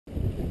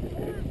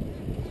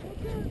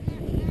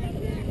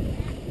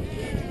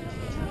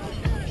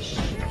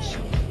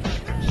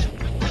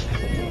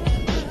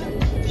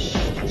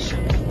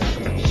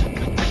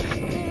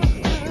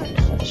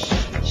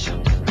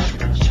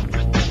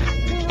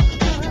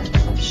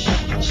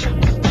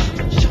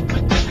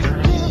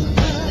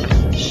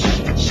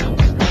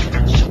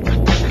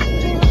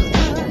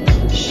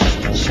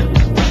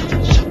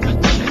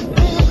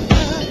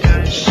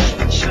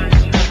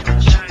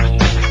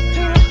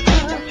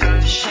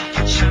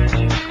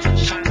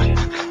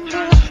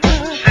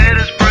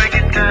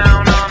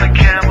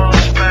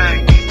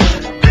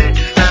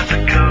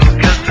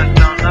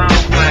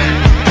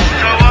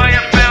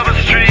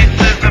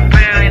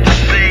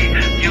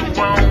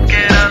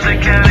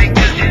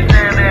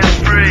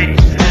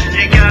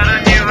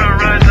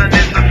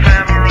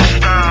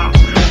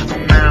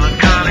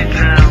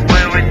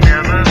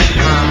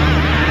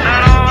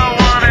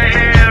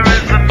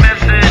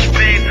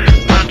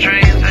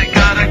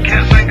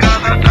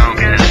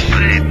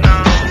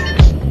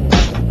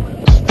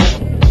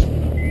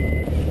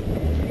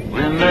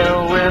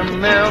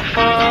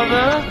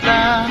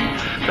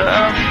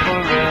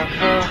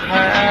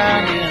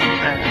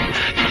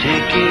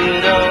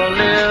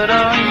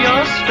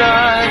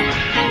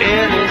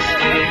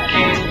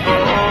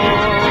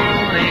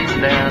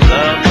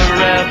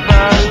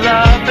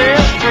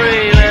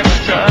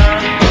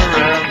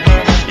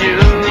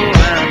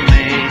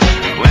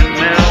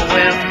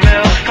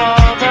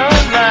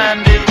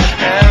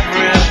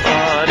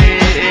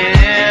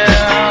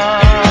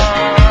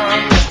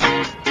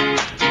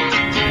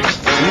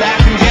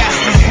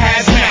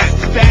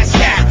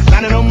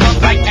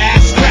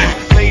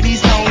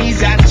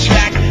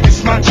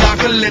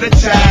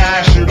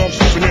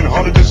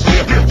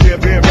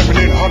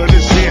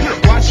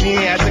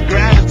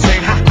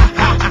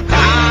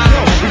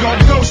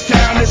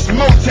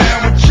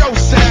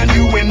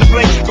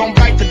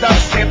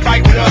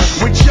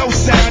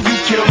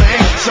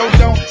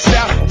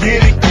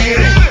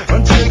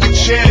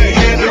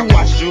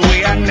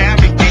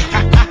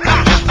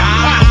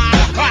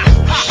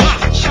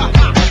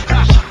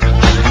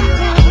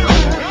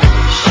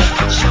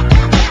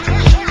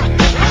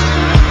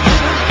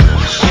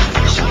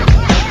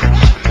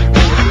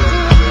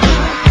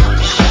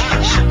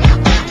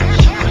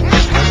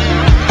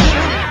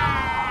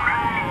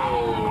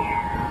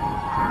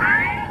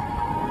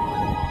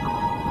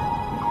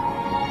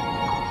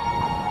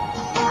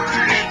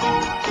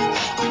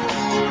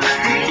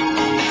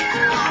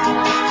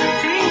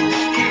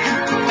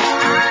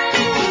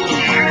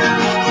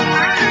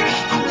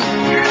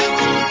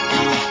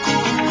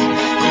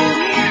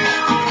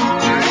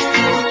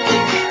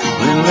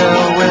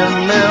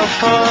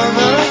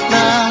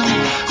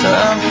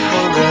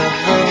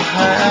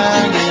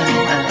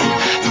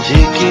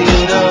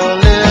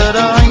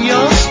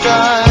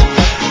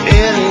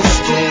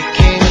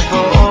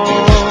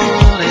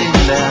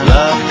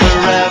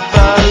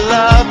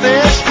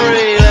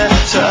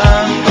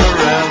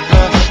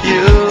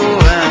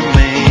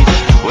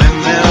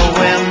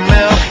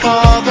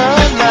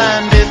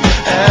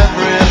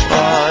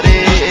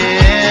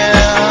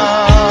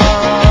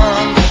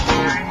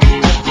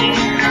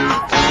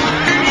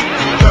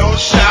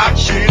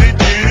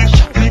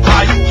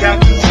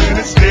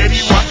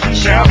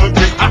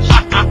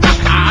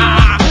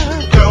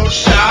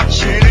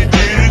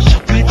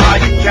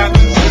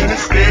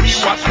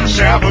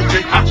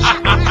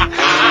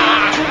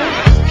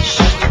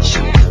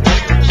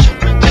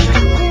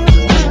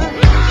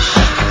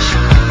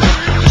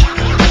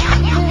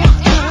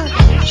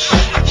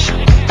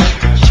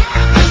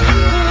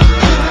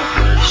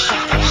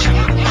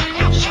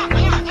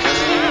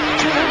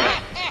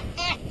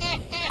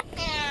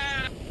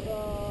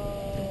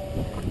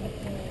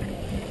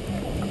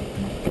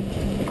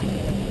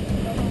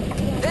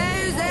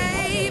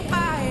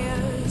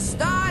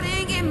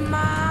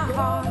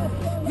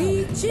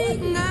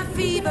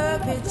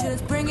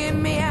pictures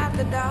bringing me out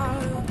the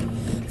dark.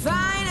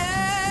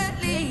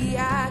 Finally,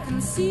 I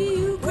can see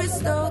you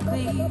crystal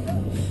clear.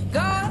 Go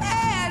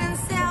ahead and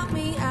sell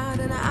me out,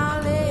 and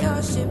I'll lay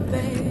your ship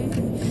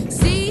bare.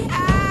 See,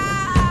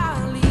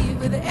 I'll leave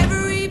with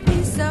every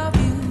piece of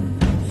you.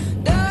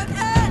 Don't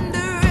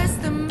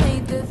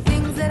underestimate the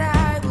things that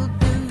I will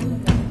do.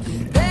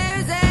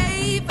 There's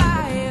a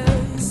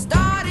fire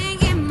starting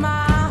in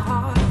my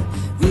heart,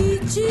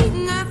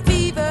 reaching a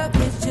fever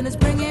pitch, and it's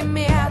bringing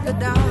me out the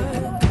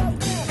dark.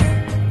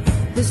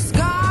 The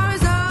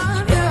scars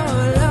of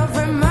your love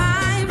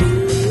remind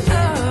me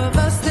of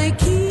us. They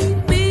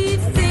keep me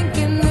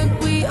thinking that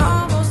we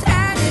almost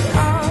had it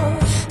all.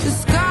 The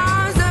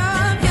scars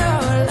of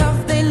your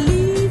love, they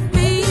leave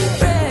me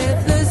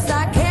breathless.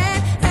 I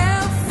can't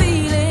help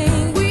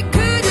feeling we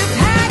could have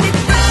had it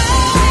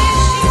all.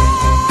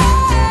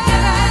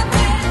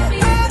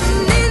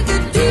 In the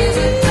deep,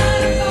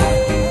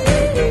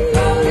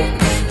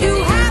 you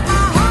have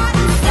my heart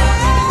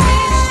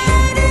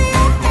inside of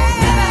your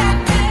hand.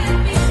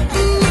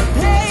 You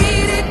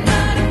played it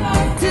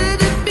to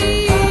the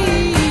beat.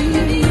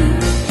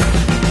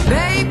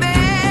 Baby,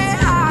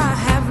 I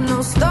have no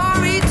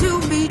story to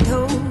be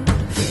told,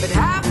 but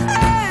I've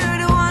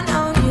heard one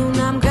on you, and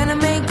I'm gonna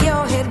make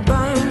your head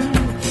burn.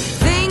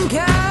 Think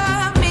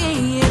of me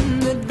in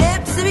the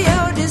depths of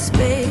your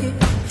despair.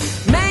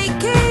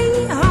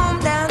 Making home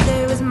down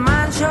there is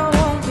mine, sure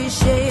won't be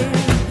shared.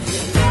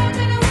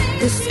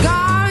 The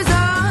scars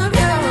of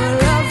your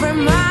love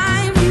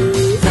remind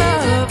me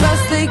of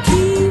us. They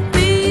keep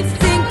me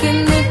thinking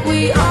that we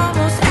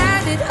almost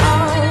had it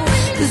all.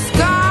 The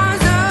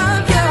scars of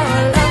your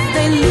love,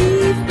 they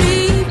leave me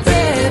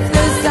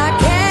breathless. I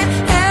can't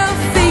help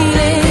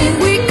feeling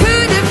we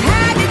could have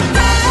had it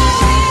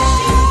all.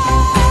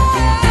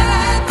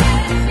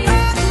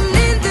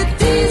 In the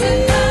deep,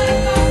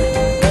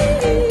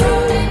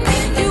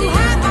 you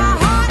have my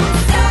heart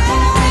inside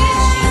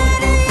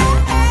of your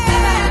hand.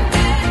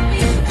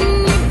 You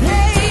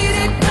played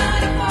it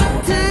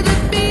to the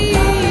beat.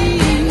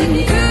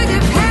 Could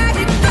have had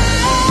it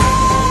all.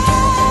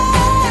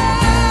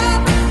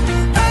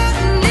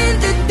 In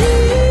the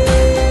deep,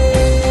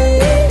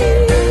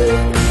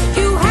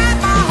 you have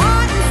my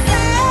heart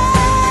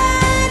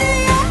inside of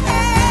your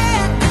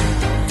hand,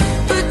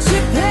 but you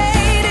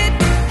played it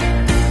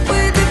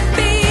with a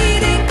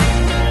beating.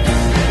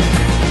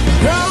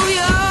 Throw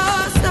your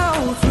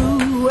soul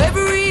through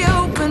every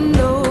open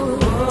door.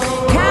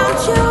 Count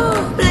your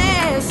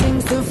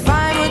blessings to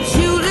find what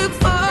you look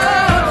for.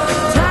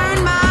 Turn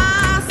my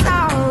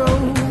sorrow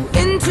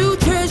into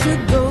treasure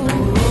gold.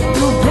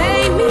 You'll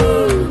pay me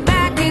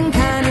back in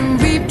kind and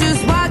reap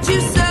just what you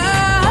sow.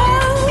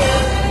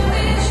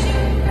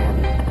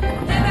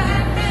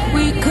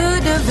 We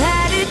could have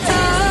had it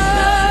all.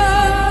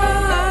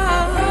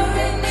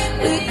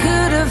 We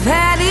could have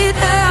had it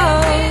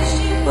all.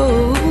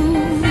 Oh.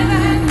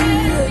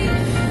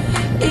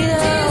 It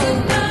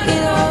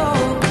all.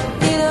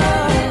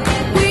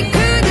 We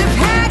could have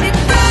had it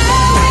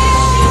all.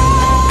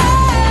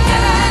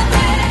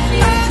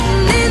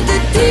 In the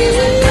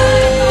deep,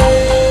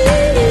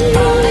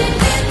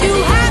 you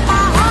have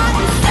my heart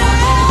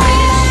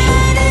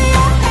inside of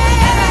your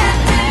hand.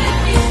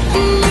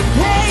 You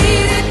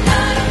played it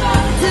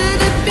to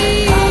the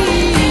beat.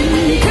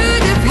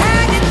 Could have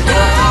had it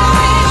all.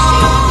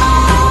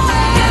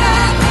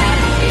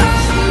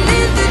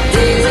 In the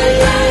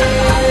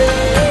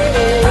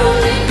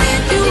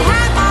deep, you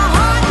have my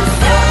heart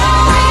inside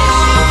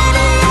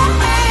of your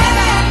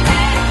hand.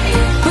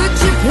 But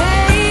you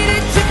played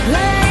it to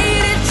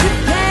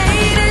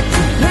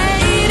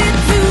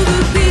the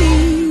beat.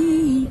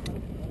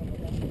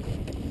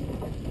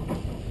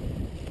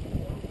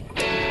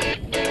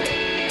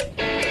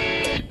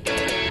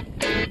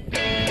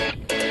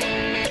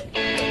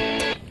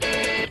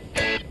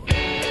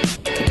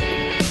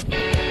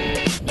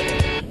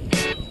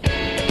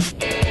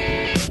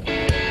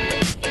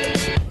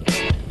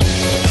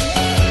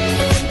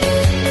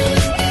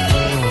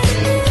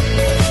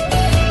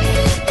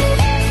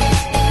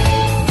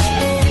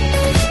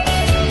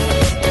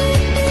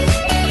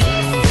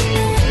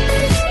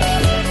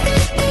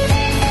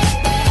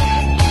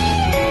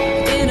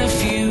 In a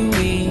few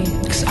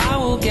weeks, I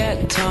will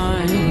get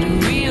time to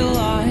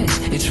realize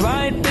it's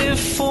right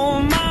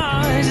before my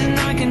eyes, and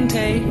I can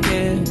take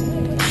it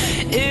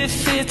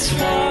if it's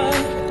what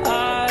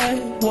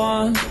I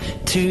want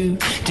to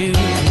do.